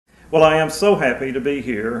Well, I am so happy to be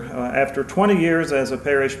here. After 20 years as a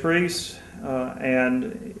parish priest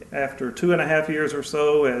and after 2.5 years or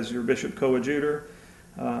so as your bishop coadjutor,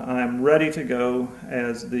 I'm ready to go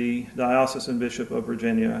as the diocesan bishop of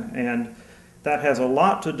Virginia. And that has a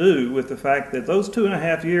lot to do with the fact that those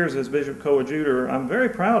 2.5 years as bishop coadjutor I'm very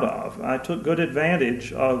proud of. I took good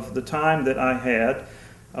advantage of the time that I had.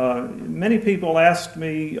 Many people asked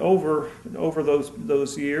me over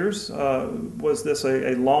those years, was this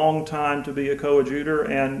a long time to be a coadjutor?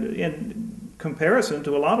 And in comparison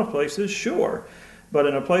to a lot of places, sure. But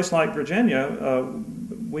in a place like Virginia,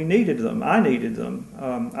 we needed them. I needed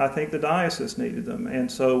them. I think the diocese needed them. And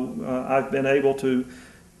so I've been able to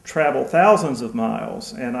travel thousands of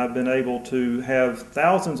miles, and I've been able to have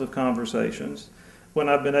thousands of conversations when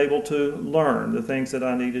I've been able to learn the things that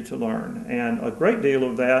I needed to learn. And a great deal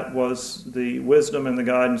of that was the wisdom and the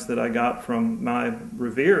guidance that I got from my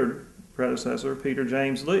revered predecessor, Peter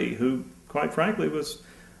James Lee, who, quite frankly, was a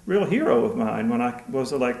real hero of mine when I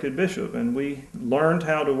was elected bishop. And we learned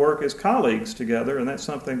how to work as colleagues together, and that's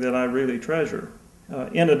something that I really treasure.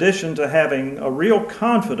 In addition to having a real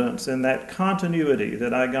confidence in that continuity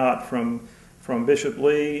that I got from Bishop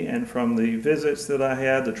Lee and from the visits that I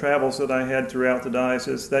had, the travels that I had throughout the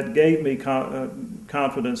diocese, that gave me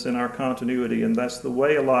confidence in our continuity, and that's the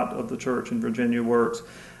way a lot of the church in Virginia works.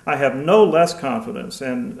 I have no less confidence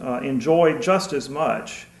and enjoy just as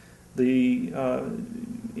much the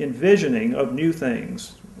envisioning of new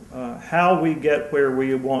things, how we get where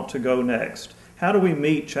we want to go next. How do we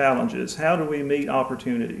meet challenges? How do we meet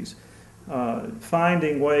opportunities?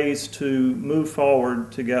 Finding ways to move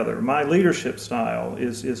forward together. My leadership style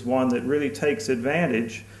is one that really takes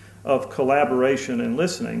advantage of collaboration and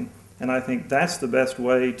listening, and I think that's the best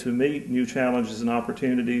way to meet new challenges and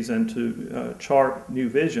opportunities and to chart new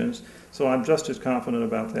visions, so I'm just as confident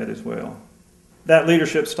about that as well. That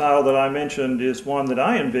leadership style that I mentioned is one that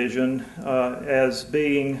I envision as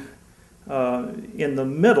being in the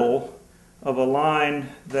middle of a line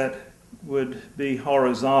that would be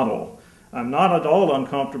horizontal. I'm not at all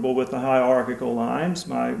uncomfortable with the hierarchical lines.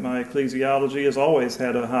 My ecclesiology has always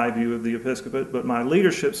had a high view of the episcopate, but my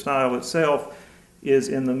leadership style itself is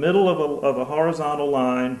in the middle of a horizontal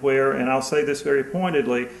line where, and I'll say this very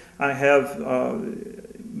pointedly, I have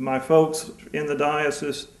my folks in the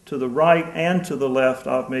diocese to the right and to the left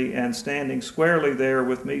of me and standing squarely there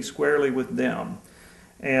with me, squarely with them.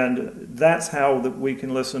 And that's how we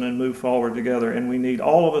can listen and move forward together, and we need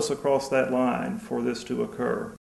all of us across that line for this to occur.